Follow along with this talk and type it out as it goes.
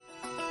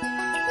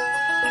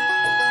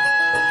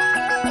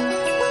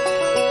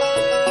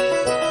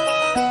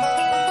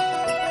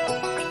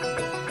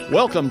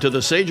Welcome to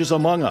the Sages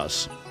Among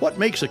Us. What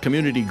makes a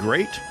community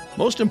great?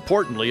 Most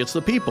importantly, it's the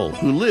people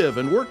who live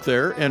and work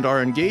there and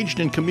are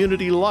engaged in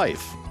community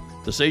life.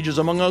 The Sages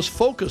Among Us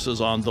focuses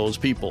on those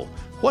people,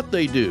 what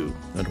they do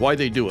and why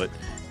they do it,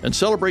 and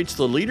celebrates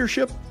the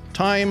leadership,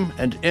 time,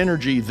 and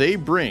energy they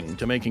bring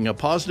to making a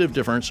positive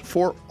difference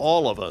for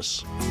all of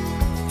us.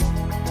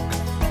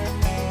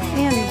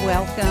 And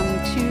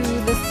welcome to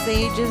the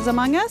Sages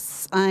Among Us.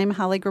 I'm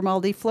Holly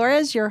Grimaldi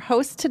Flores, your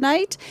host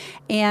tonight,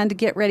 and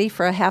get ready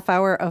for a half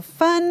hour of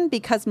fun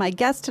because my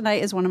guest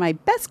tonight is one of my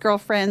best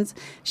girlfriends,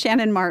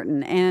 Shanin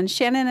Martin. And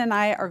Shanin and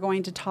I are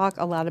going to talk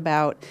a lot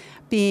about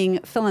being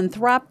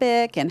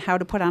philanthropic and how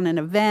to put on an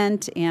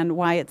event and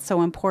why it's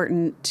so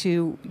important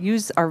to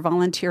use our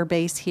volunteer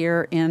base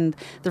here in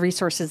the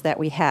resources that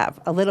we have.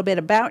 A little bit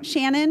about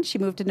Shanin. She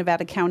moved to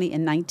Nevada County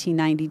in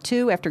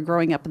 1992 after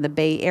growing up in the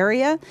Bay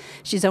Area.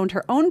 She's owned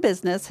her own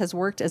business, has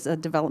worked as a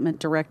development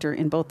director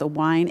in both the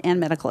wine and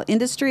medical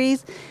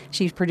industries.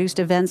 She's produced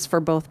events for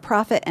both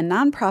profit and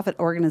nonprofit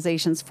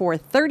organizations for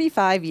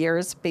 35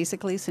 years,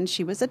 basically since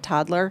she was a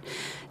toddler.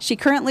 She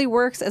currently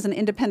works as an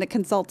independent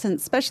consultant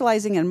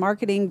specializing in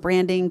marketing,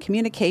 branding,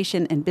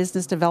 communication, and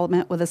business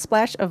development with a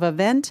splash of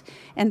event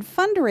and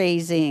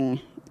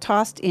fundraising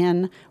tossed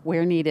in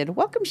where needed.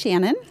 Welcome,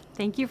 Shanin.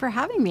 Thank you for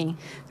having me.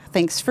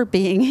 Thanks for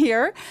being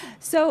here.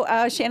 So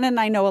Shanin and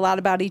I know a lot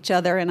about each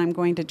other, and I'm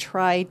going to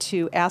try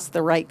to ask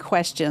the right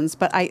questions,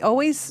 but I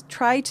always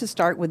try to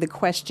start with the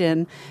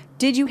question,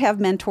 did you have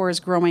mentors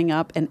growing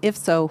up, and if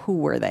so, who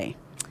were they?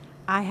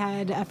 I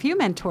had a few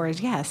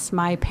mentors, yes.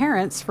 My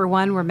parents, for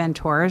one, were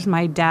mentors.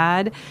 My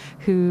dad,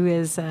 who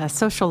is a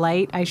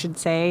socialite, I should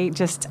say,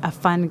 just a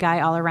fun guy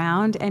all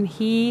around, and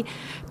he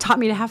taught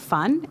me to have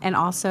fun and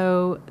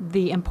also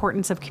the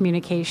importance of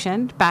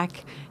communication.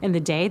 Back in the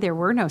day, there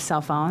were no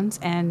cell phones,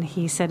 and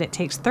he said it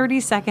takes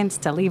 30 seconds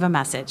to leave a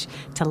message,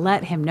 to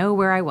let him know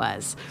where I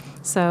was.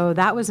 So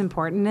that was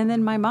important. And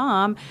then my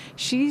mom,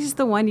 she's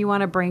the one you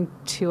want to bring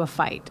to a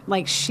fight.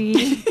 Like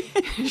she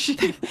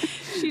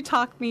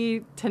taught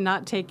me to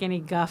not take any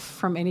guff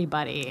from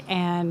anybody,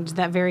 and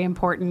that very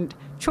important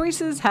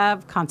choices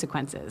have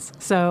consequences.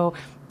 So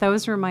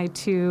those were my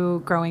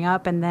two growing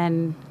up. And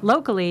then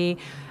locally,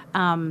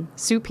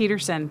 Sue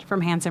Peterson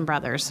from Hanson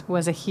Brothers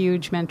was a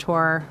huge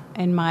mentor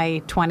in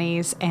my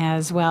 20s,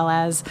 as well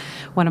as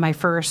one of my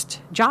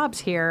first jobs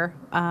here,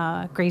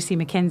 Gracie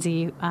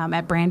McKenzie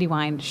at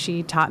Brandywine.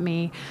 She taught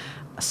me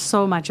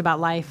so much about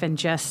life and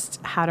just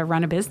how to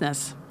run a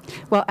business.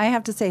 Well, I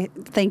have to say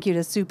thank you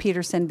to Sue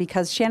Peterson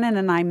because Shanin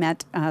and I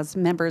met as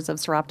members of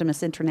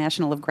Seroptimus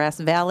International of Grass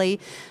Valley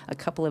a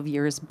couple of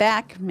years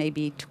back,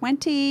 maybe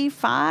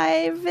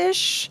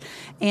 25-ish.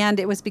 And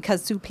it was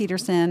because Sue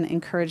Peterson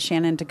encouraged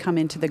Shanin to come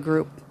into the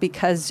group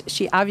because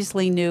she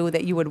obviously knew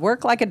that you would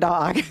work like a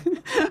dog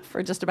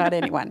for just about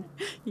anyone.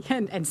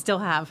 And still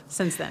have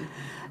since then.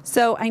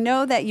 So I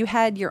know that you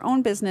had your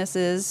own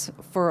businesses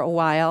for a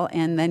while,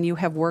 and then you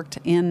have worked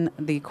in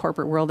the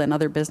corporate world and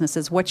other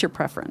businesses. What's your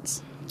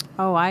preference?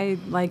 Oh, I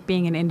like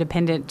being an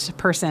independent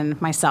person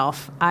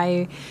myself.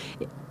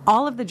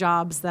 All of the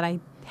jobs that I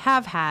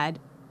have had,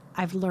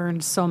 I've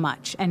learned so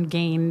much and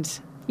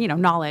gained,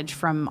 knowledge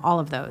from all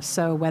of those.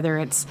 So whether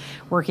it's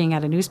working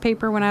at a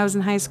newspaper when I was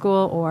in high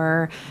school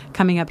or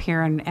coming up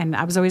here and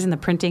I was always in the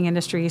printing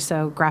industry,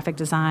 so graphic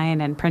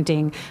design and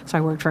printing. So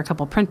I worked for a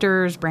couple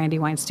printers,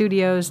 Brandywine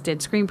Studios,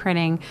 did screen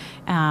printing,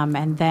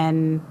 and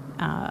then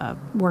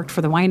worked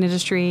for the wine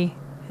industry.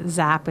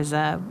 ZAP as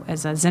a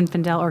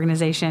Zinfandel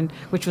organization,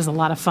 which was a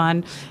lot of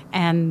fun.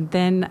 And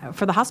then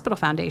for the Hospital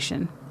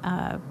Foundation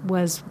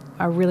was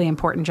a really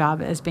important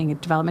job as being a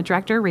development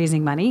director,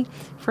 raising money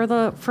for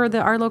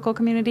our local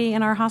community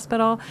in our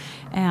hospital.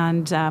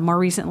 And more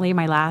recently,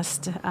 my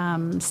last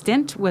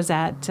stint was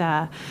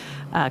at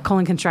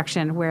Colon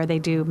Construction, where they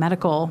do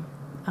medical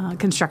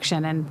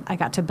construction, and I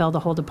got to build a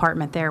whole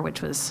department there,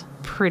 which was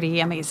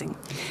pretty amazing.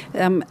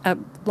 A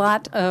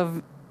lot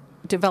of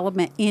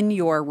development in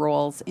your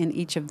roles in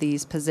each of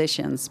these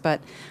positions,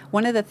 but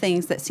one of the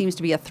things that seems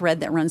to be a thread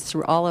that runs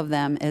through all of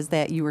them is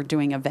that you were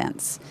doing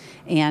events.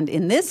 And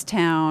in this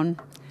town,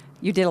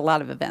 you did a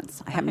lot of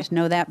events. I happen to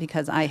know that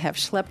because I have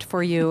schlepped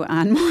for you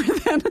on more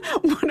than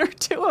one or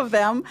two of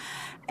them.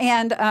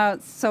 And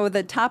so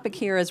the topic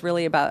here is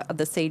really about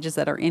the sages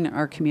that are in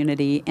our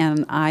community,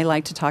 and I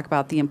like to talk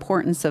about the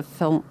importance of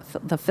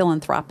the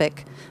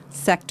philanthropic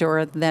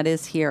sector that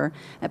is here,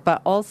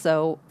 but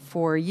also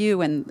for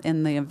you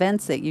and the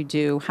events that you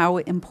do, how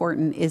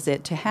important is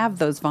it to have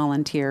those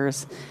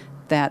volunteers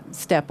that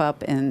step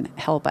up and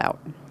help out?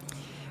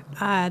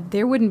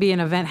 There wouldn't be an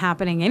event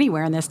happening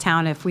anywhere in this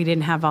town if we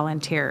didn't have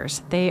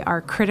volunteers. They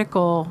are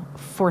critical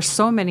for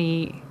so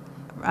many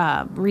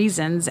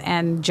reasons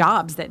and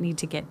jobs that need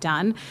to get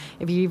done.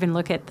 If you even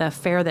look at the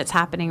fair that's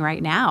happening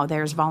right now,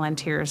 there's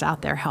volunteers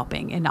out there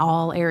helping in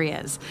all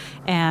areas.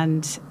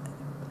 And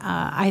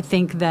I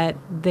think that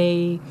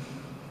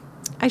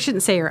I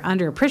shouldn't say are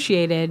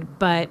underappreciated,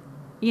 but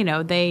you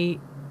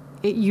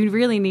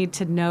really need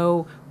to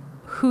know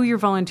who your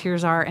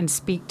volunteers are and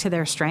speak to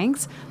their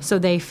strengths so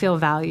they feel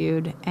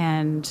valued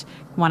and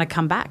want to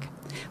come back.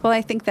 Well,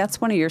 I think that's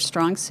one of your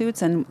strong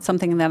suits, and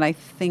something that I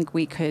think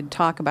we could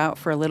talk about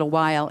for a little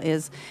while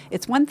is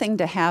it's one thing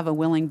to have a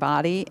willing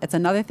body. It's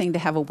another thing to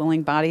have a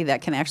willing body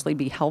that can actually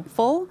be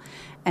helpful.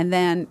 And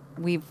then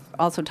we've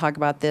also talked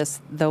about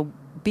this, the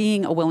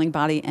being a willing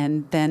body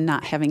and then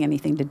not having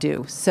anything to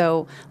do.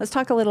 So let's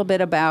talk a little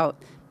bit about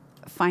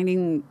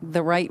finding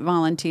the right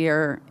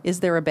volunteer. Is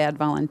there a bad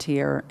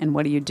volunteer? And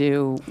what do you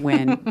do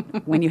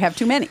when you have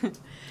too many?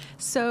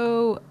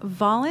 So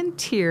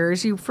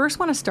volunteers, you first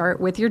want to start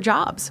with your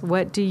jobs.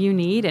 What do you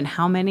need and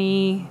how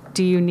many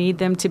do you need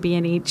them to be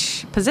in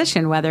each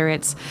position, whether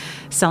it's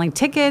selling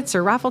tickets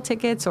or raffle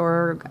tickets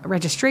or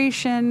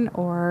registration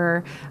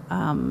or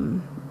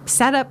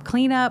setup,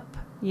 cleanup.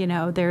 You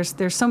know, there's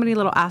so many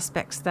little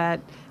aspects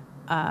that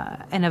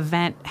an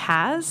event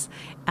has,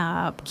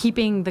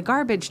 keeping the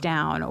garbage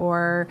down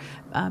or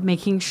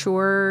making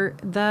sure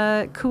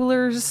the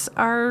coolers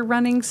are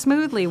running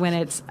smoothly when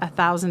it's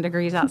 1,000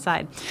 degrees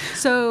outside.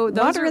 So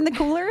those Water in the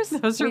coolers?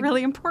 Those are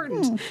really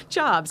important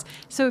jobs.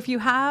 So if you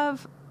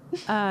have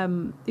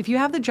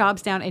the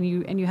jobs down and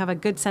you have a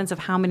good sense of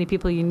how many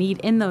people you need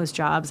in those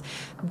jobs,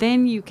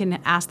 then you can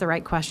ask the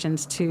right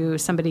questions to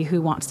somebody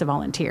who wants to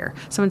volunteer.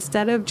 So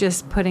instead of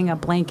just putting a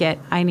blanket,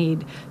 I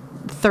need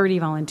 30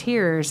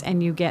 volunteers,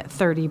 and you get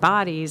 30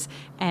 bodies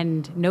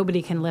and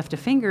nobody can lift a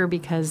finger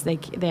because they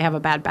have a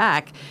bad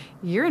back,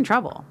 you're in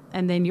trouble.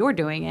 And then you're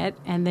doing it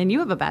and then you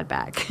have a bad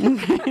back.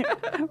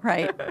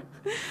 Right.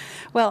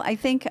 Well, I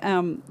think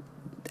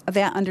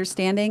that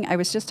understanding, I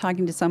was just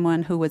talking to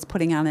someone who was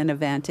putting on an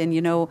event, and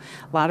a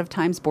lot of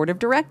times board of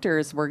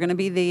directors, we're going to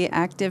be the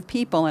active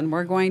people and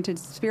we're going to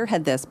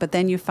spearhead this, but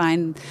then you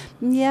find,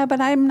 but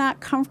I'm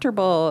not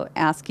comfortable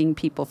asking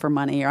people for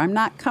money, or I'm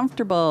not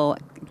comfortable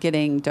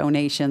getting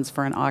donations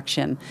for an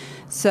auction.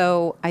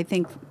 So I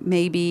think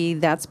maybe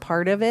that's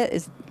part of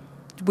it.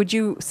 Would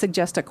you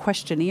suggest a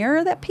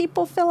questionnaire that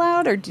people fill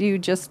out, or do you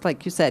just,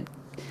 like you said,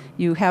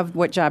 you have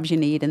what jobs you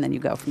need and then you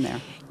go from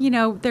there?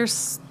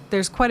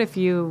 There's quite a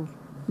few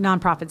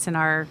nonprofits in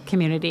our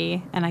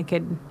community, and I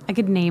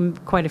could name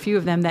quite a few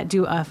of them that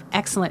do an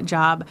excellent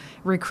job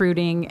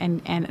recruiting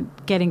and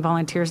getting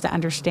volunteers to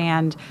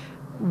understand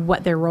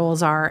what their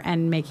roles are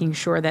and making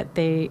sure that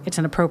it's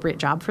an appropriate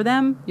job for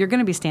them. You're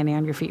going to be standing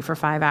on your feet for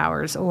 5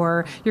 hours,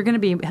 or you're going to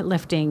be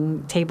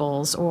lifting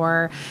tables,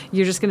 or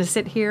you're just going to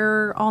sit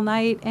here all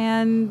night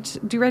and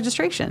do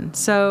registration.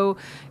 So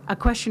a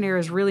questionnaire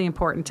is really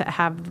important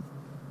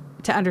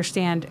to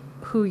understand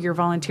who your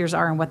volunteers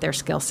are and what their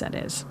skill set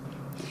is.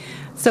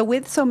 So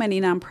with so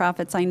many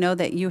nonprofits, I know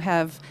that you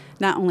have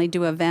not only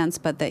do events,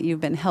 but that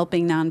you've been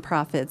helping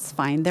nonprofits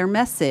find their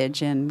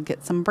message and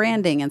get some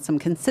branding and some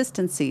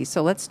consistency.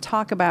 So let's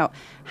talk about,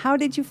 how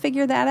did you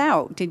figure that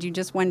out? Did you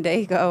just one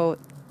day go,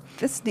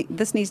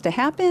 this needs to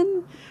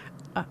happen?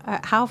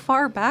 How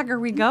far back are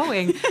we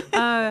going?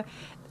 I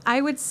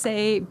would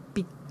say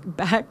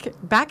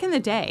back in the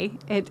day,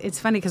 it's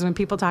funny because when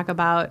people talk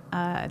about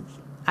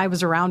I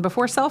was around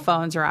before cell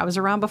phones, or I was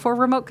around before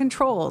remote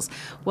controls.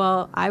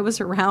 Well, I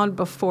was around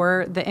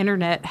before the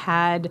internet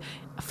had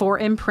for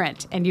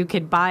imprint, and you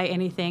could buy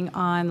anything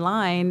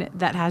online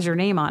that has your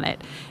name on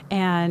it.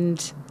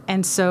 And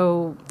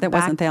so that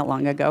wasn't that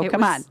long ago.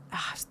 Come on. It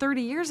was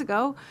 30 years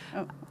ago.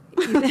 Oh.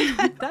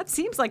 That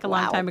seems like a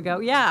long time ago.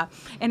 Yeah.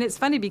 And it's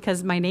funny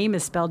because my name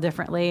is spelled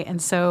differently.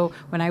 And so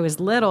when I was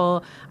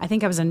little, I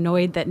think I was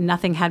annoyed that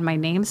nothing had my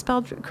name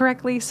spelled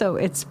correctly. So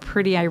it's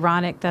pretty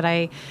ironic that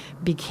I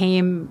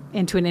became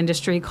into an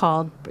industry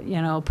called,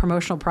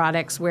 promotional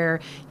products, where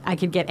I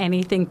could get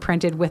anything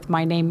printed with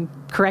my name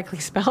correctly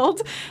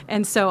spelled.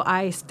 And so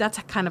that's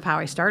kind of how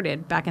I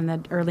started back in the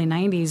early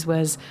 90s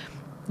was,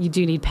 you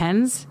do need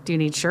pens, do you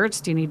need shirts,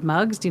 do you need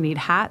mugs, do you need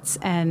hats?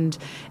 And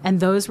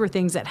those were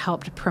things that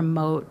helped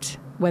promote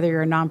whether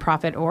you're a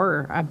nonprofit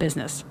or a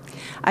business.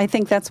 I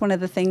think that's one of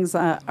the things,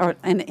 or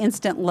an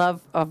instant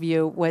love of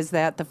you, was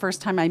that the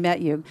first time I met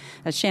you,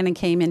 Shanin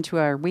came into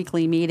our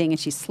weekly meeting and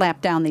she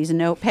slapped down these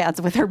notepads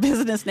with her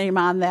business name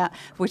on that,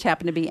 which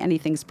happened to be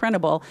Anything's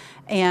Printable.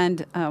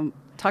 And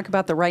talk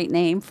about the right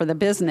name for the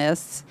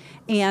business.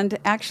 And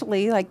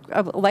actually, like,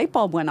 a light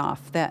bulb went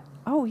off that,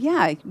 oh,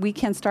 yeah, we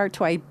can start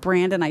to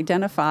brand and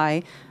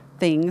identify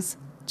things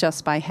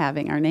just by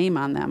having our name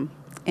on them.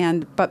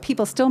 But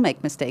people still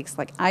make mistakes.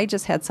 Like, I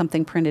just had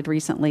something printed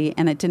recently,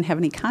 and it didn't have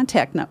any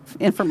contact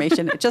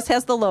information. It just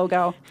has the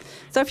logo.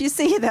 So if you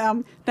see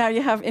them, now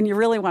you have, and you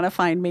really want to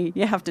find me,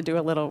 you have to do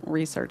a little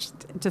research.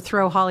 To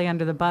throw Holly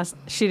under the bus,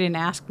 she didn't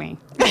ask me.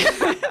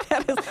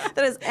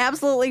 That is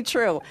absolutely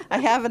true. I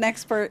have an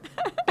expert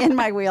in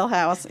my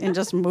wheelhouse and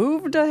just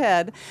moved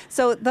ahead.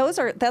 So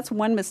that's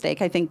one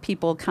mistake I think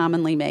people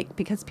commonly make,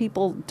 because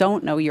people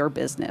don't know your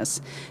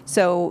business.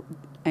 So,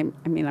 I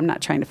mean, I'm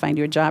not trying to find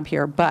you a job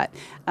here, but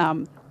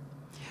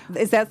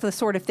is that the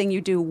sort of thing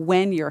you do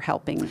when you're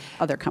helping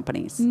other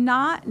companies?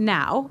 Not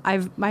now.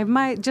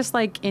 My just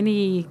like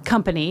any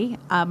company,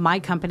 my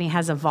company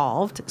has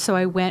evolved. So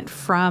I went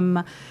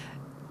from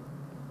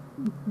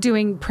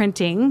doing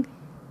printing.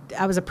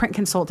 I was a print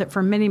consultant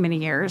for many, many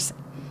years,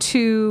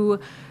 to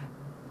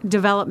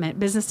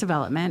business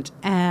development,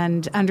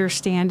 and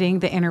understanding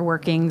the inner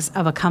workings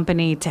of a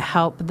company to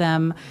help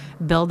them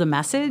build a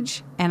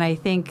message. And I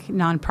think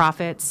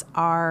nonprofits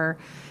are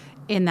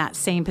in that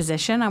same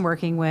position. I'm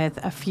working with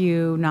a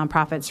few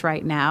nonprofits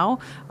right now,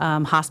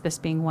 hospice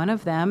being one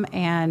of them.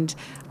 And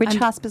which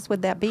hospice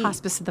would that be?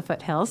 Hospice of the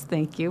Foothills.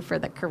 Thank you for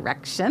the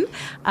correction.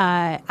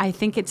 I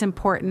think it's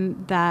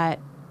important that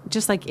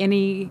just like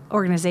any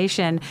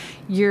organization,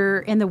 you're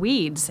in the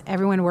weeds.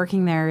 Everyone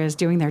working there is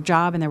doing their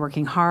job, and they're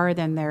working hard,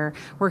 and they're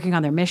working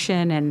on their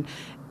mission.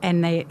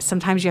 And they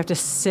sometimes you have to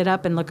sit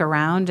up and look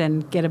around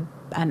and get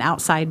an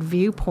outside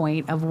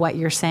viewpoint of what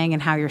you're saying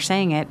and how you're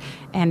saying it,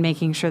 and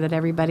making sure that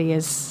everybody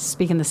is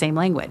speaking the same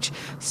language.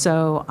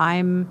 So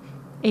I'm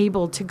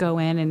able to go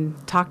in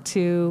and talk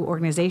to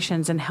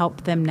organizations and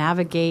help them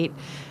navigate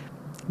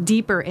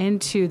deeper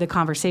into the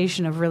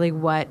conversation of really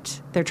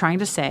what they're trying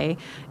to say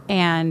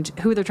and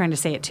who they're trying to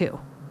say it to,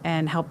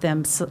 and help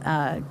them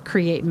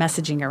create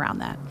messaging around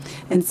that.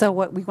 And so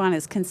what we want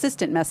is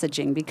consistent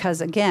messaging, because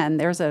again,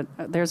 there's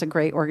a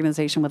great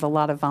organization with a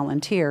lot of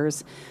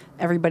volunteers.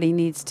 Everybody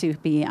needs to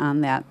be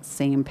on that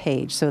same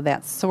page. So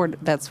that's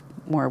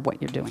more of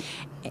what you're doing.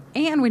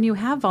 And when you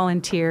have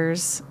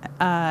volunteers,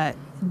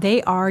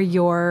 they are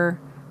your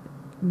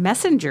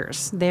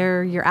messengers.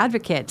 They're your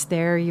advocates.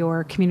 They're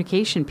your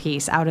communication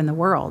piece out in the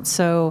world.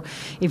 So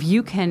if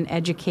you can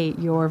educate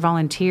your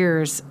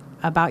volunteers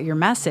about your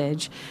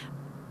message,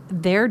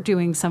 they're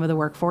doing some of the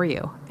work for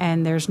you.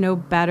 And there's no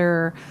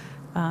better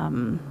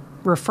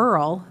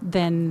referral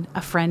than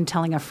a friend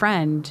telling a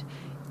friend,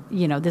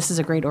 this is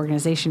a great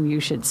organization, you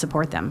should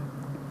support them.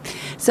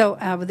 So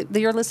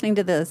you're listening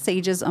to the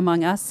Sages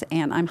Among Us,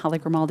 and I'm Holly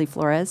Grimaldi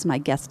Flores. My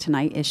guest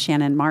tonight is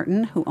Shanin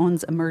Martin, who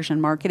owns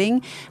Immersion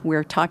Marketing.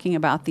 We're talking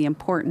about the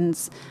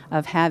importance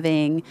of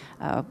having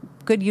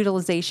good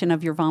utilization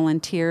of your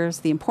volunteers,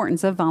 the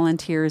importance of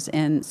volunteers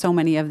in so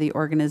many of the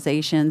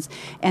organizations,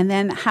 and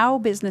then how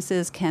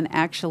businesses can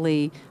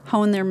actually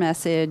hone their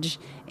message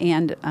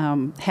and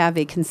have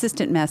a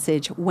consistent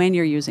message when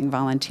you're using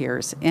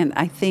volunteers. And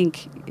I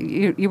think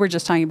you were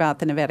just talking about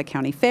the Nevada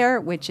County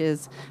Fair, which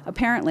is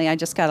apparently, I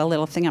just got a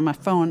little thing on my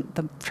phone,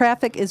 the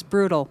traffic is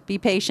brutal. Be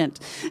patient.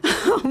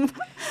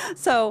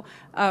 So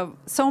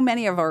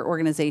many of our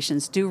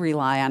organizations do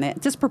rely on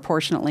it.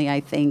 Disproportionately,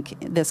 I think,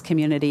 this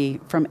community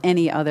from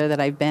any other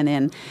that I've been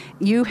in.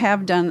 You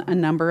have done a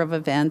number of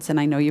events, and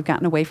I know you've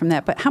gotten away from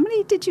that, but how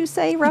many did you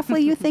say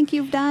roughly you think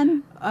you've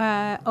done?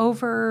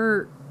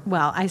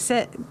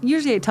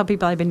 Usually I tell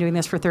people I've been doing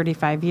this for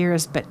 35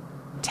 years, but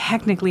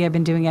technically I've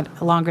been doing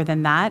it longer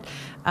than that,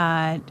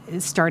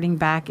 starting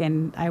back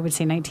in, I would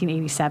say,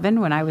 1987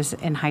 when I was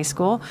in high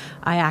school.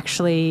 I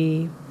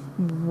actually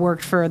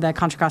worked for the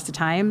Contra Costa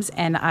Times,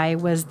 and I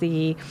was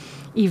the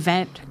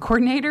event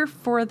coordinator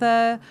for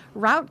the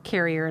route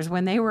carriers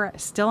when they were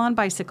still on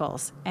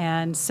bicycles.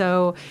 And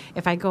so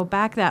if I go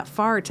back that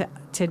far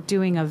to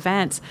doing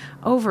events,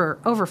 over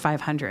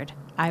 500.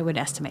 I would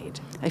estimate.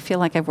 I feel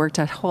like I've worked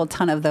a whole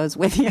ton of those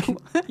with you.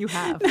 You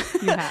have.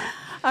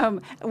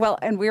 Well,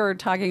 and we were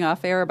talking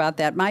off air about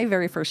that. My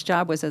very first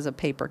job was as a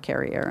paper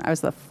carrier. I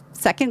was the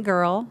second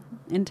girl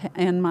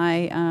in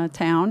my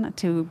town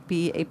to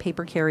be a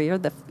paper carrier,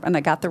 and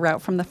I got the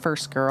route from the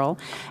first girl.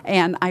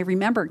 And I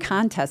remember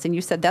contests, and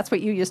you said that's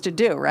what you used to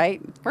do,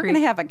 right? We're going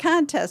to have a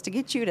contest to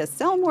get you to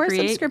sell more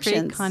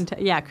subscriptions.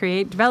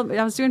 Create development.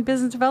 I was doing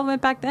business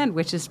development back then,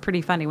 which is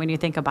pretty funny when you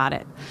think about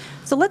it.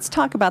 So let's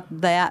talk about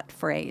that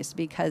phrase,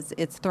 because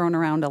it's thrown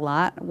around a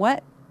lot.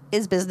 What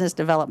is business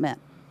development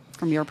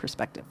from your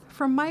perspective?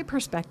 From my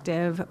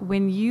perspective,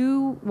 when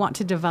you want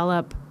to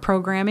develop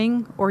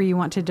programming, or you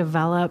want to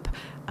develop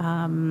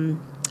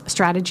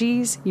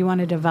strategies, you want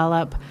to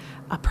develop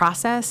a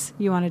process,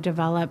 you want to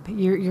develop,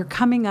 you're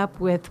coming up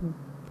with,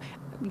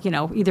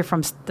 either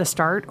from the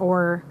start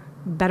or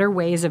better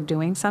ways of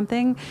doing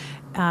something.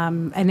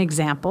 An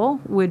example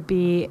would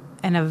be,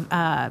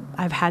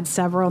 I've had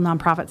several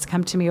nonprofits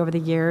come to me over the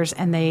years,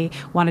 and they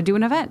want to do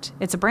an event.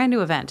 It's a brand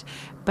new event,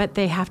 but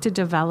they have to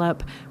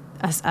develop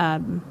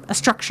a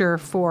structure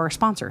for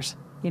sponsors.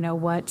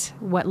 What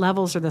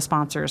levels are the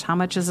sponsors? How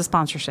much is the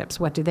sponsorships?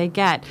 What do they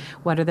get?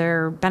 What are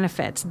their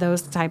benefits?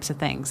 Those types of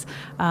things.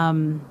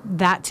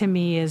 That to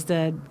me is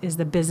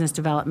the business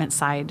development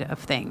side of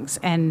things.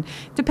 And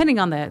depending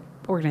on the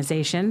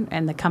organization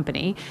and the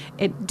company,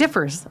 it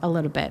differs a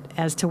little bit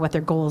as to what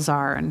their goals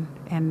are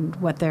and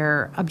what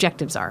their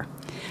objectives are.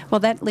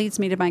 Well, that leads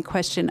me to my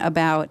question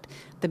about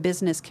the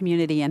business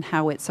community and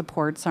how it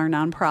supports our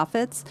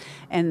nonprofits,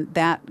 and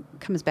that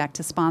comes back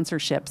to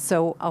sponsorship.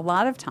 So a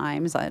lot of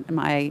times in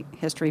my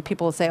history,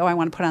 people will say, I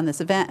want to put on this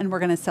event, and we're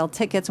going to sell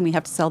tickets, and we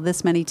have to sell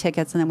this many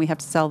tickets, and then we have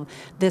to sell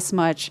this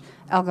much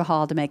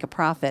alcohol to make a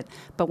profit.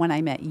 But when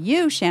I met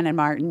you, Shanin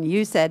Martin,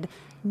 you said,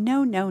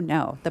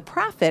 no. The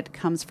profit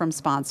comes from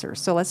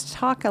sponsors. So let's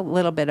talk a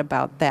little bit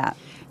about that.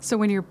 So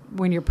when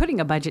you're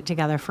putting a budget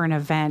together for an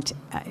event,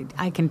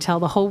 I can tell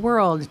the whole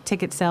world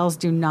ticket sales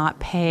do not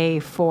pay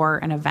for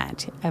an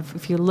event.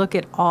 If you look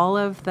at all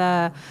of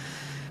the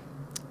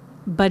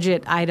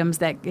budget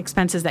items,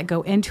 expenses that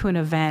go into an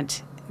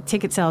event,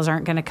 ticket sales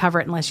aren't going to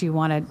cover it unless you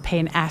want to pay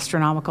an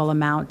astronomical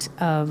amount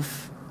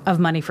of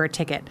money for a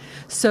ticket.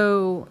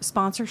 So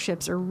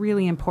sponsorships are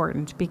really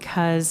important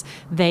because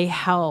they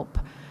help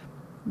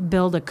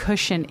build a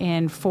cushion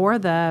in for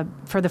the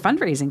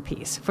fundraising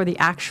piece, for the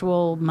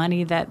actual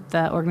money that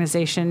the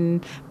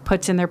organization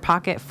puts in their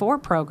pocket for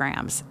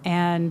programs.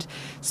 And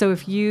so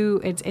if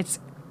it's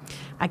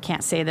I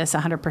can't say this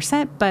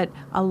 100%, but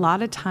a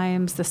lot of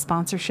times the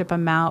sponsorship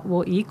amount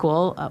will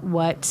equal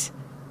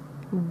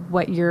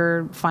what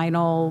your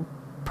final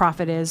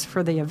profit is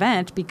for the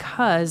event,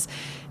 because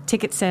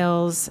ticket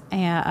sales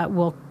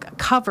will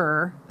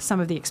cover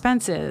some of the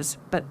expenses,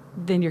 but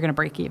then you're going to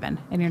break even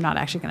and you're not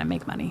actually going to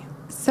make money.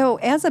 So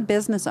as a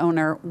business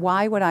owner,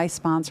 why would I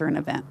sponsor an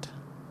event?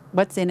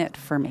 What's in it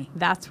for me?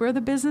 That's where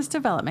the business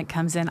development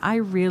comes in. I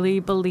really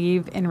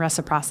believe in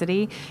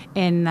reciprocity,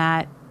 in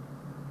that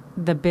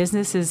the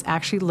business is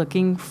actually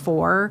looking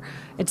for,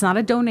 it's not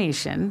a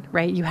donation,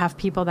 right? You have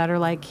people that are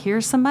like,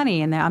 here's some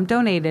money and I'm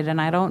donated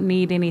and I don't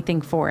need anything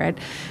for it,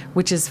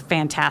 which is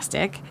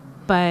fantastic.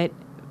 But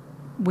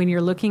when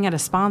you're looking at a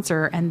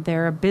sponsor and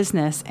they're a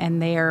business and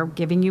they are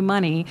giving you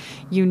money,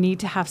 you need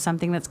to have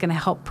something that's going to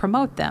help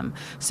promote them.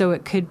 So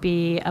it could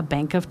be a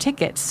bank of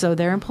tickets so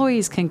their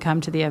employees can come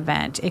to the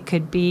event. It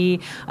could be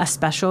a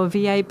special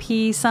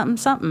VIP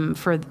something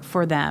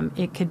for them.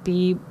 It could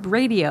be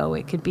radio.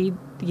 It could be,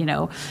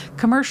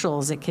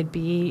 commercials. It could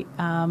be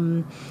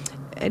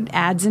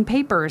ads in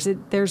papers.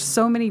 There's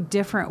so many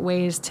different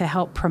ways to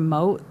help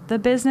promote the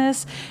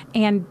business.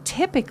 And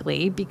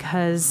typically,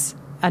 because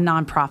a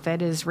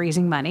nonprofit is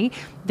raising money,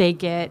 they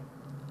get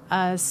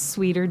a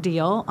sweeter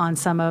deal on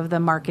some of the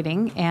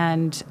marketing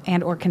and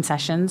or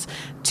concessions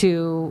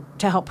to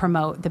help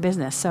promote the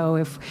business. So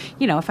if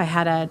I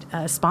had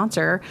a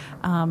sponsor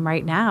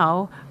right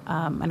now,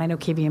 and I know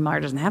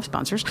KBMR doesn't have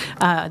sponsors, they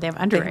have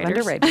underwriters. They have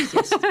underwriters,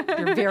 yes.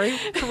 You're very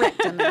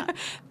correct in that.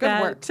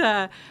 Good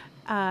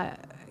work.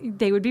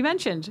 They would be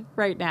mentioned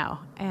right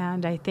now.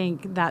 And I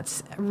think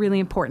that's really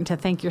important, to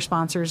thank your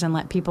sponsors and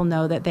let people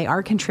know that they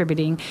are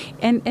contributing.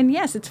 And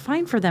yes, it's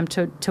fine for them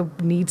to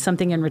need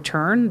something in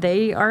return.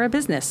 They are a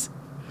business.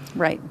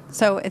 Right.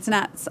 So it's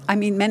not,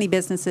 many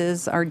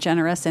businesses are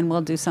generous and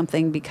will do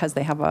something because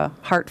they have a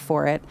heart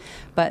for it.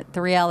 But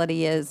the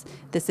reality is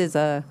this is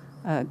a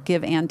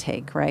give and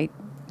take, right?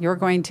 You're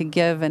going to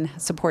give and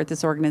support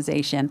this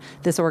organization.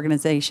 This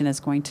organization is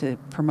going to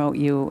promote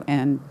you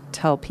and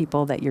tell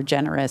people that you're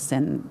generous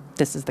and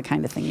this is the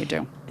kind of thing you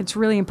do. It's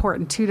really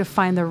important, too, to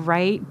find the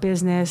right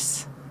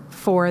business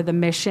for the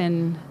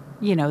mission,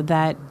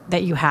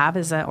 that you have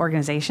as an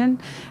organization.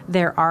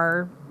 There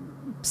are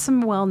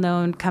some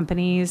well-known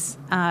companies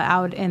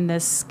out in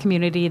this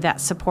community that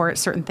support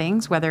certain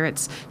things, whether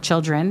it's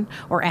children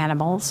or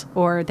animals,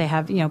 or they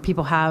have,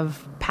 people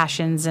have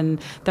passions and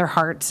their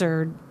hearts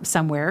are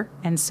somewhere.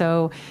 And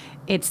so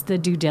it's the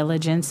due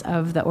diligence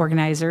of the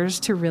organizers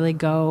to really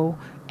go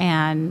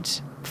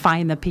and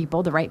find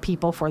the right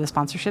people for the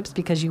sponsorships,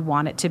 because you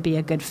want it to be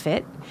a good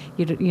fit.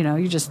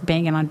 You're just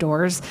banging on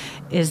doors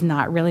is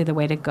not really the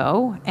way to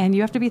go. And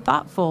you have to be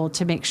thoughtful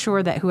to make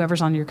sure that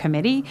whoever's on your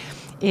committee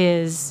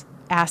is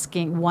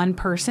asking, one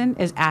person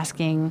is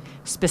asking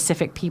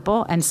specific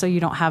people. And so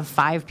you don't have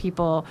 5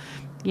 people,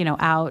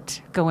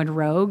 out going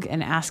rogue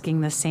and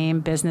asking the same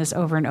business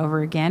over and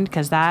over again,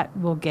 because that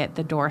will get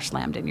the door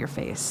slammed in your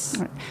face.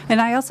 And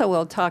I also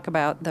will talk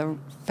about the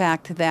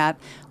fact that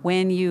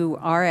when you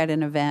are at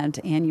an event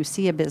and you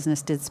see a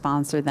business did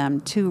sponsor them,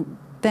 to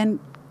then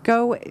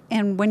go,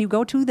 and when you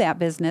go to that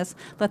business,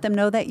 let them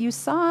know that you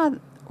saw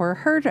or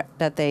heard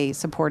that they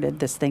supported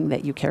this thing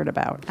that you cared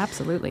about.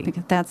 Absolutely.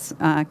 Because that's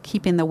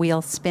keeping the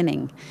wheel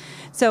spinning.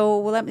 So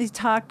let me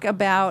talk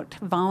about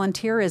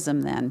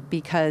volunteerism then,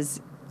 because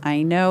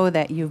I know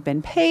that you've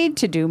been paid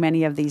to do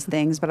many of these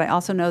things, but I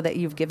also know that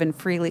you've given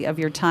freely of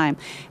your time.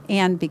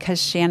 And because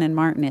Shanin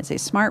Martin is a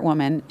smart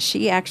woman,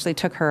 she actually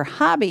took her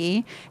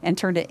hobby and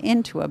turned it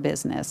into a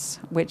business,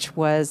 which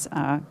was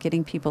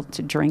getting people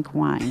to drink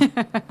wine.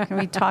 Can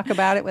we talk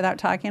about it without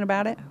talking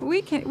about it?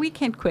 We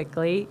can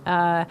quickly.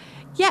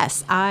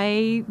 Yes,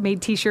 I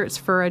made T-shirts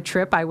for a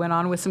trip I went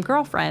on with some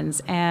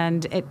girlfriends,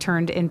 and it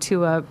turned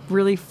into a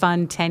really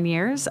fun 10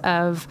 years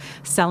of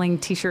selling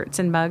T-shirts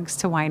and mugs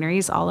to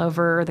wineries all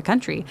over the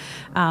country.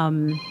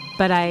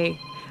 But I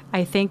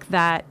think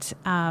that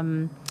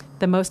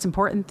the most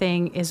important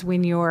thing is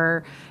when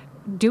you're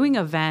doing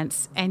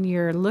events and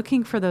you're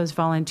looking for those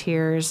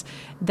volunteers,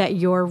 that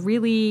you're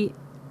really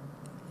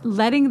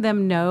letting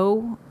them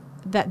know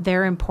that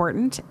they're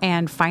important,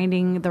 and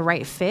finding the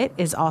right fit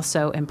is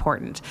also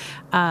important.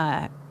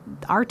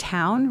 Our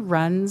town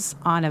runs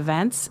on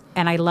events,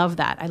 and I love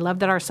that. I love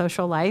that our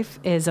social life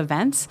is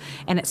events,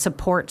 and it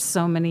supports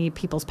so many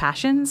people's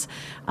passions.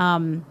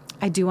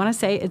 I do want to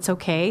say it's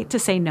okay to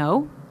say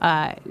no.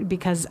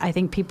 because I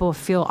think people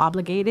feel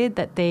obligated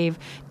that they've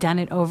done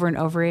it over and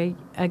over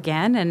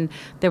again. And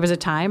there was a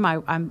time, I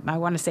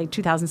want to say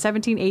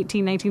 2017,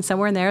 18, 19,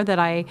 somewhere in there, that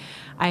I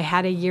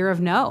had a year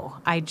of no.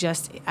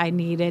 I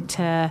needed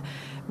to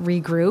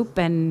regroup.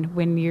 And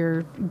when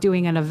you're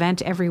doing an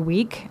event every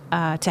week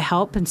to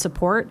help and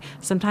support,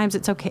 sometimes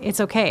it's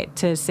okay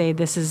to say,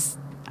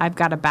 I've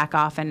got to back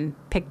off and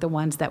pick the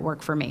ones that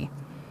work for me.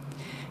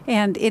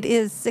 And it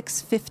is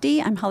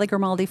 6:50. I'm Holly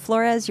Grimaldi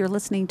Flores. You're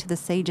listening to The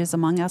Sages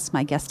Among Us.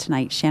 My guest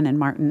tonight, Shanin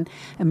Martin,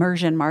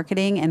 Immersion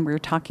Marketing, and we're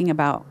talking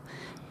about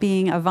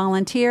being a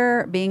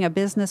volunteer, being a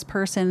business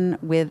person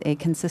with a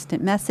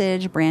consistent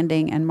message,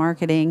 branding and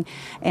marketing.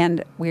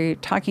 And we're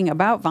talking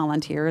about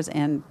volunteers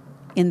and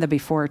in the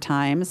before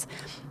times.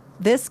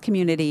 This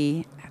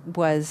community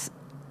was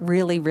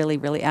really, really,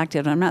 really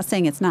active. And I'm not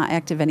saying it's not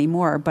active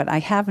anymore, but I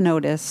have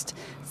noticed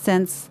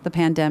since the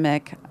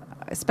pandemic,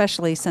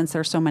 especially since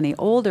there's so many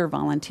older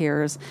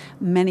volunteers,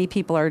 many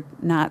people are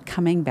not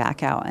coming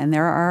back out, and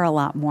there are a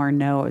lot more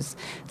no's.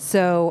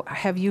 So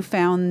have you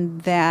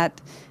found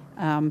that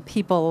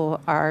people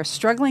are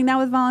struggling now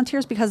with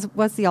volunteers? Because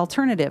what's the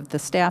alternative? The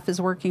staff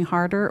is working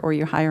harder, or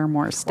you hire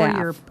more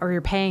staff? Or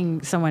you're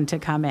paying someone to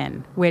come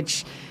in,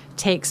 which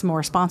takes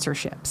more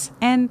sponsorships.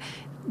 And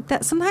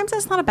sometimes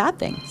that's not a bad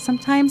thing.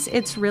 Sometimes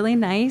it's really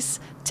nice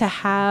to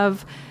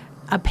have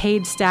a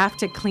paid staff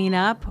to clean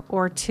up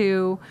or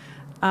to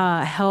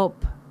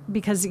help,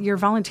 because your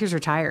volunteers are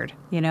tired.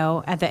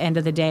 At the end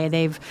of the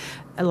day,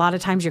 a lot of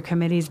times your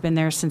committee's been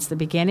there since the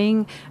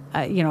beginning,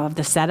 of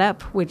the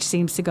setup, which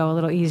seems to go a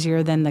little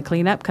easier than the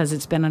cleanup because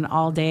it's been an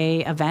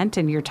all-day event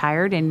and you're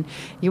tired and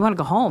you want to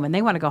go home and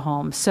they want to go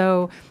home.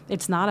 So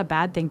it's not a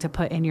bad thing to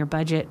put in your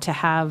budget to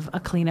have a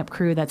cleanup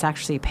crew that's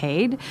actually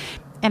paid.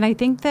 And I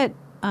think that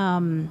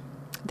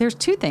there's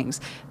two things.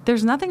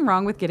 There's nothing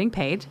wrong with getting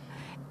paid,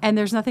 and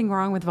there's nothing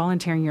wrong with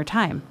volunteering your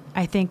time.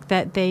 I think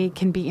that they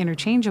can be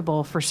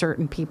interchangeable for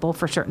certain people,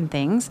 for certain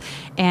things.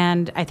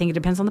 And I think it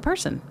depends on the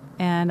person.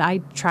 And I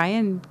try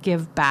and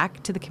give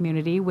back to the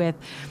community with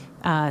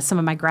some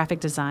of my graphic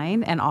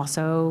design, and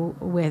also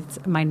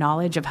with my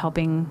knowledge of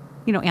helping,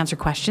 answer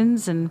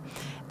questions and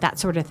that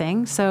sort of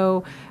thing.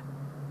 So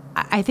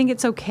I think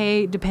it's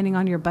okay depending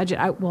on your budget.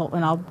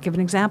 And I'll give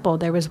an example.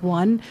 There was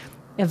one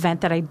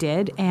event that I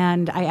did,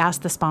 and I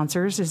asked the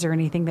sponsors, is there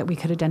anything that we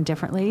could have done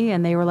differently?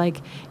 And they were like,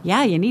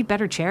 yeah, you need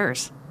better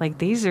chairs. Like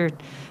these are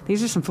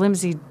some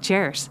flimsy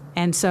chairs.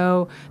 And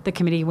so the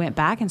committee went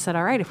back and said,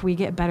 all right, if we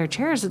get better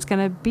chairs, it's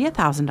going to be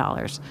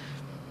 $1,000.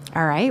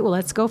 All right, well,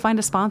 let's go find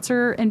a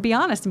sponsor and be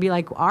honest and be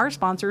like, our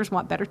sponsors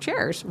want better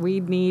chairs. We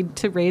need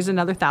to raise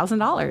another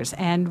 $1,000.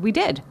 And we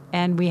did.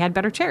 And we had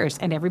better chairs,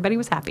 and everybody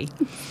was happy.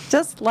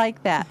 Just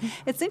like that.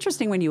 It's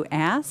interesting when you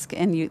ask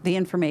and the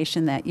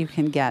information that you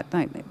can get.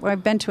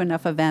 I've been to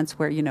enough events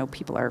where,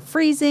 people are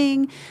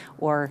freezing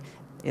or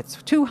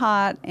it's too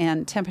hot,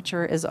 and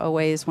temperature is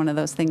always one of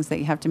those things that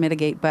you have to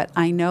mitigate. But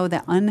I know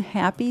that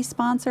unhappy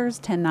sponsors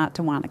tend not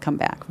to want to come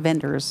back.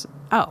 Vendors.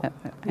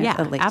 Yeah,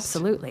 at least.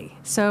 Absolutely.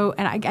 So,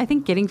 and I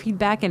think getting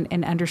feedback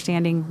and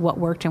understanding what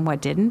worked and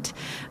what didn't.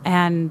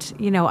 And,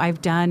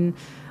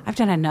 I've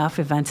done enough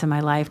events in my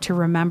life to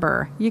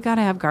remember you got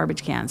to have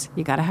garbage cans.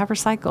 You got to have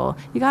recycle.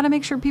 You got to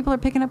make sure people are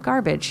picking up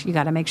garbage. You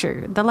got to make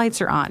sure the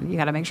lights are on. You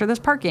got to make sure there's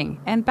parking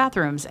and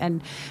bathrooms.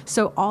 And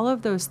so all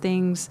of those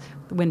things,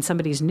 when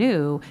somebody's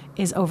new,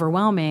 is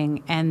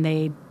overwhelming. And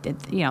the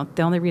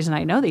only reason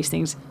I know these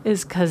things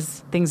is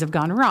because things have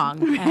gone wrong.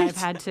 Right. And I've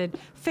had to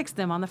fix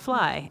them on the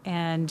fly.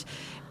 And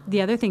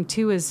the other thing,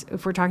 too, is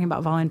if we're talking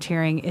about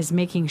volunteering, is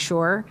making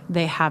sure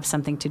they have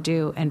something to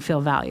do and feel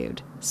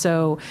valued.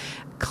 So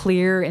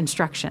clear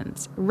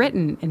instructions,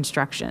 written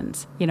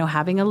instructions,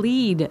 having a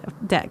lead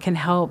that can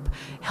help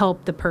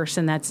the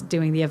person that's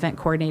doing the event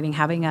coordinating,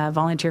 having a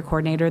volunteer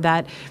coordinator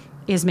that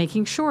is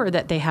making sure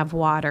that they have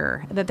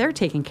water, that they're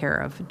taken care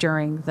of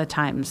during the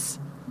times.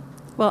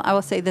 Well, I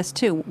will say this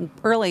too.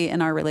 Early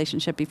in our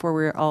relationship, before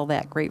we were all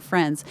that great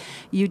friends,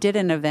 you did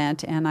an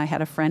event, and I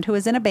had a friend who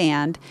was in a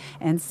band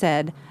and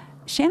said,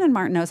 Shanin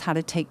Martin knows how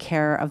to take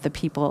care of the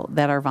people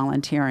that are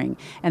volunteering.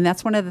 And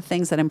that's one of the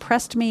things that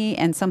impressed me,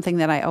 and something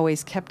that I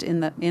always kept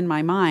in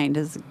my mind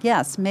is,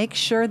 yes, make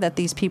sure that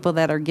these people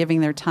that are giving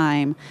their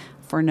time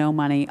for no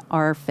money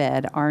are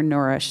fed, are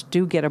nourished,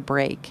 do get a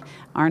break,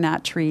 are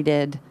not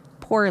treated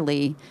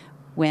poorly,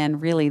 when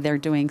really they're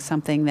doing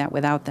something that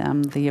without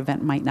them, the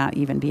event might not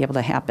even be able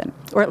to happen,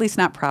 or at least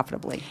not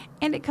profitably.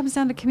 And it comes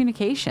down to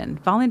communication.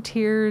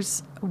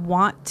 Volunteers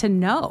want to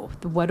know,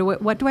 what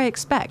do I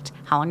expect?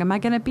 How long am I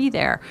going to be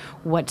there?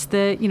 What's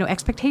the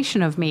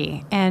expectation of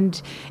me?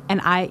 And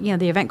I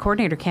the event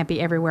coordinator can't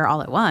be everywhere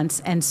all at once.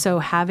 And so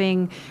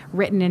having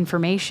written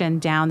information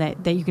down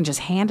that you can just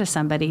hand to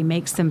somebody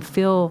makes them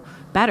feel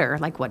better.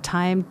 Like, what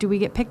time do we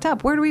get picked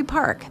up? Where do we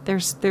park?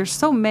 There's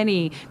so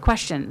many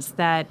questions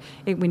that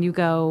when you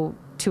go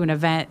to an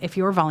event, if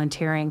you're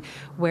volunteering,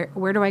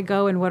 where do I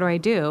go and what do I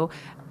do?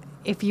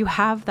 if you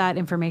have that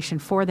information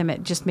for them,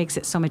 it just makes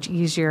it so much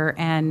easier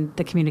and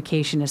the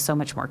communication is so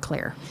much more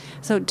clear.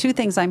 So 2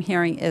 things I'm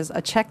hearing is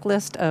a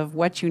checklist of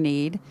what you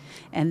need,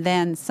 and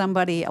then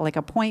somebody like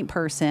a point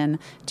person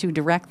to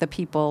direct the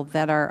people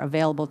that are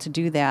available to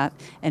do that,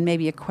 and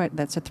maybe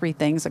that's 3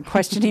 things, a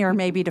questionnaire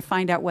maybe to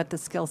find out what the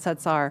skill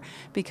sets are.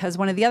 Because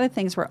one of the other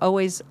things we're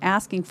always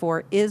asking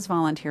for is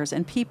volunteers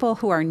and people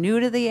who are new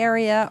to the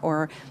area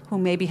or who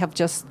maybe have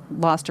just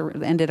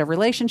ended a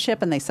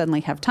relationship and they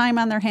suddenly have time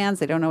on their hands.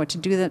 They don't know what to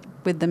do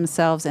with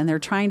themselves and they're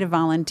trying to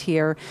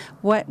volunteer.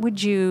 What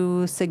would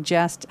you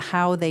suggest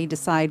how they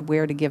decide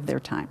where to give their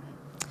time?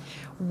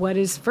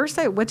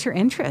 What's your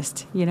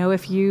interest?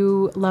 If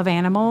you love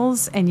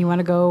animals and you want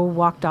to go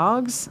walk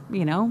dogs,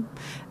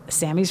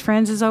 Sammy's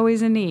Friends is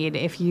always in need.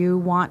 If you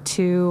want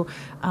to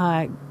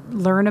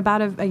learn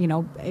about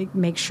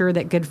make sure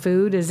that good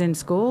food is in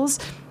schools,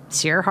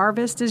 Sierra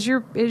Harvest is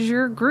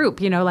your group.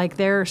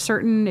 There are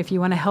certain, if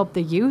you want to help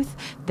the youth,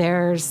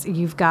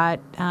 you've got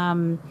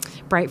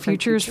Bright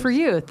Futures for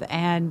Youth.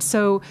 And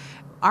so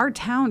our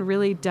town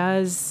really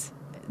does,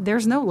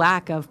 there's no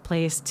lack of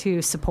place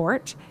to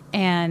support.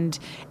 And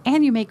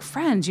you make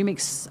friends.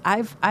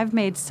 I've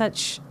made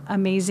such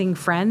amazing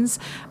friends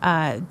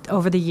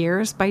over the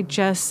years by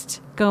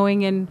just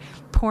going and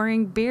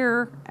pouring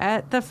beer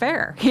at the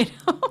fair.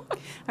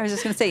 I was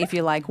just going to say, if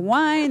you like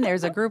wine,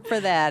 there's a group for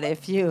that.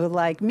 If you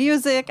like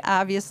music,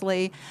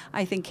 obviously,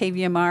 I think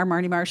KVMR,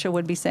 Marty Marshall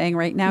would be saying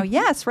right now,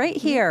 yes, right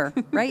here.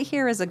 Right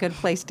here is a good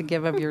place to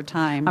give of your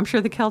time. I'm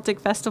sure the Celtic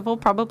Festival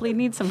probably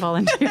needs some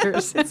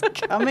volunteers. It's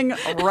coming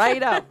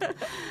right up.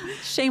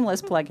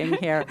 Shameless plugging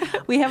here.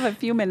 We have a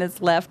few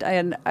minutes left,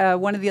 and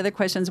one of the other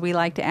questions we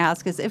like to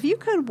ask is, if you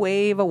could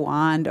wave a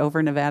wand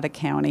over Nevada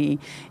County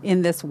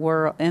in this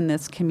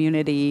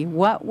community,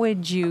 what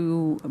would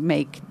you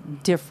make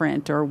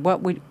different, or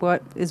what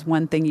is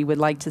one thing you would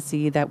like to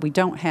see that we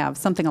don't have,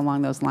 something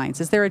along those lines?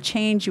 Is there a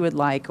change you would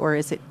like, or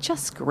is it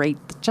just great,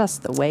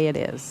 just the way it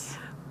is?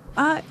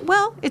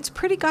 Well, it's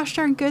pretty gosh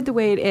darn good the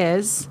way it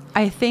is.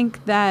 I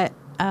think that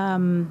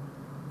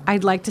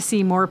I'd like to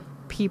see more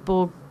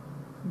people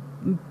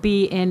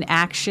be in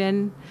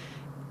action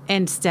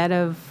instead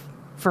of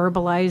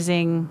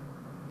verbalizing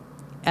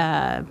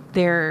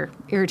their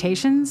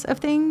irritations of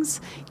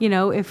things.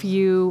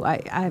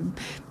 I'm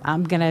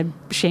going to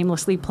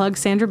shamelessly plug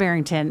Sandra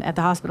Barrington at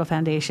the Hospital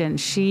Foundation.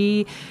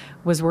 She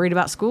was worried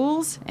about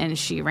schools and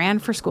she ran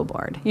for school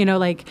board.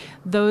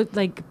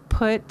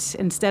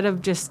 Instead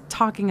of just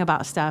talking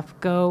about stuff,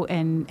 go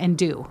and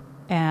do.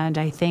 And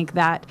I think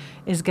that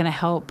is going to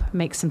help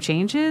make some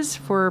changes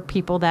for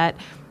people that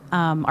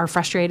are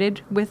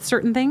frustrated with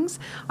certain things.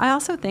 I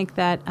also think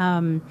that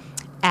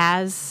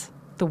as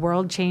the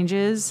world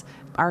changes,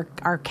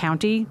 our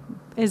county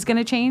is going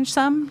to change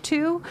some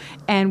too,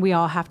 and we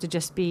all have to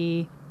just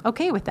be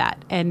okay with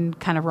that and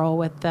kind of roll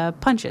with the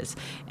punches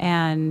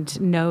and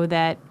know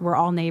that we're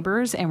all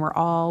neighbors and we're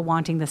all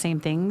wanting the same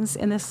things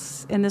in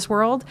this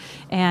world,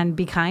 and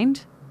be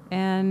kind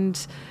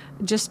and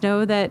just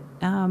know that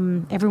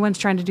everyone's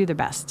trying to do their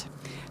best.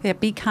 Yeah,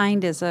 be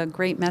kind is a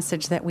great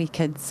message that we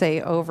could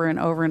say over and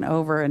over and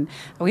over. And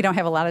we don't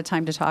have a lot of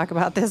time to talk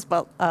about this,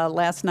 but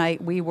last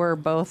night we were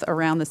both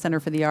around the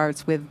Center for the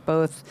Arts with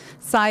both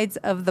sides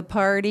of the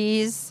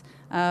parties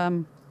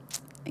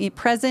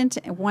present,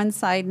 one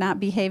side not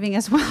behaving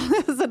as well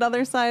as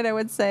another side, I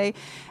would say.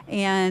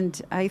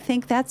 And I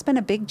think that's been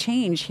a big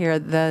change here.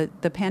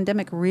 The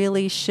pandemic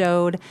really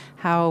showed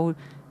how,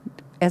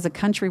 as a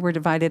country, we're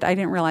divided. I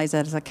didn't realize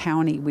that as a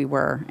county we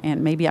were,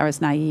 and maybe I was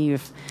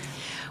naive.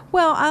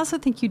 Well, I also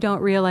think you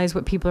don't realize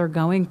what people are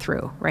going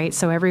through, right?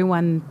 So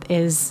everyone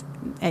is,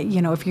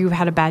 if you've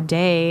had a bad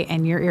day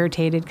and you're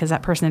irritated because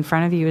that person in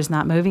front of you is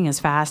not moving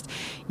as fast,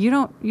 you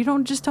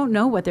don't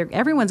know what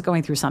everyone's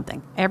going through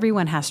something.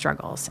 Everyone has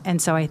struggles.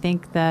 And so I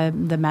think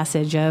the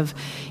message of,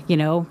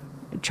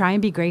 try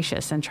and be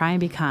gracious and try and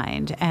be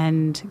kind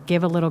and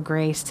give a little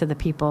grace to the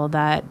people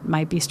that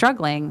might be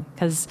struggling,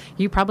 because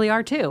you probably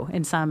are too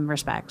in some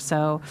respects.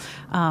 So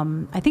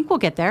I think we'll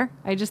get there.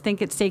 I just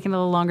think it's taken a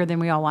little longer than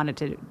we all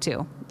wanted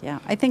to. Yeah,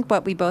 I think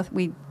what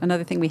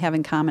another thing we have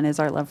in common is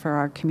our love for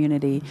our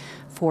community,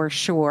 for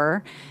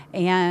sure.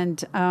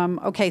 And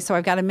okay, so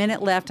I've got a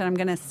minute left, and I'm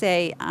going to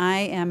say I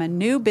am a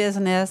new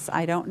business.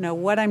 I don't know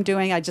what I'm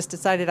doing. I just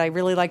decided I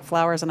really like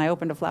flowers, and I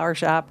opened a flower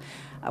shop.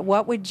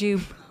 What would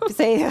you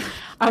say?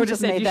 I would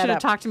just say you should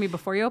have talked to me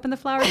before you opened the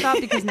flower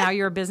shop, because now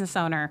you're a business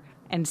owner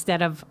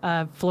instead of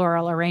a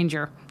floral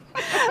arranger.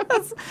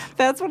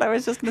 That's what I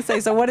was just going to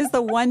say. So what is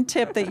the one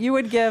tip that you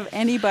would give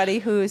anybody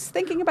who's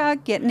thinking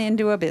about getting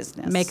into a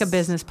business? Make a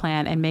business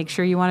plan and make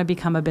sure you want to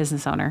become a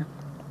business owner.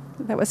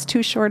 That was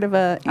too short of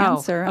an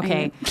answer. Oh,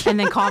 okay. And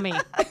then call me.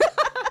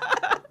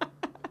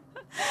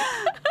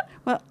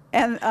 Well,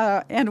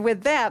 and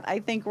with that, I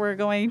think we're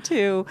going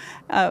to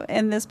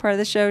end this part of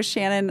the show.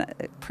 Shannon,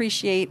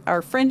 appreciate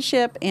our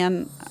friendship,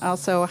 and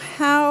also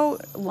how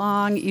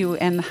long you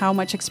and how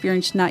much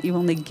experience not you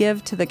only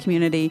give to the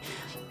community,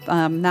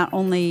 not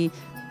only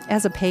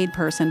as a paid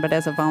person, but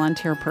as a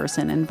volunteer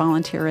person. And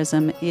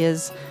volunteerism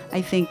is,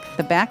 I think,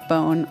 the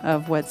backbone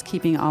of what's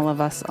keeping all of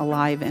us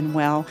alive and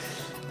well.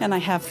 And I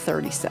have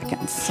 30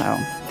 seconds, so.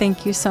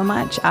 Thank you so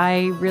much.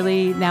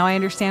 Now I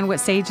understand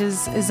what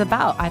Sages is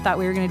about. I thought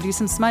we were going to do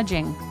some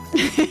smudging.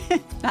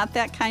 Not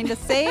that kind of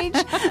sage,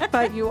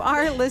 but you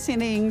are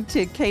listening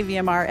to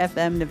KVMR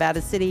FM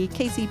Nevada City,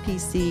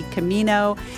 KCPC Camino,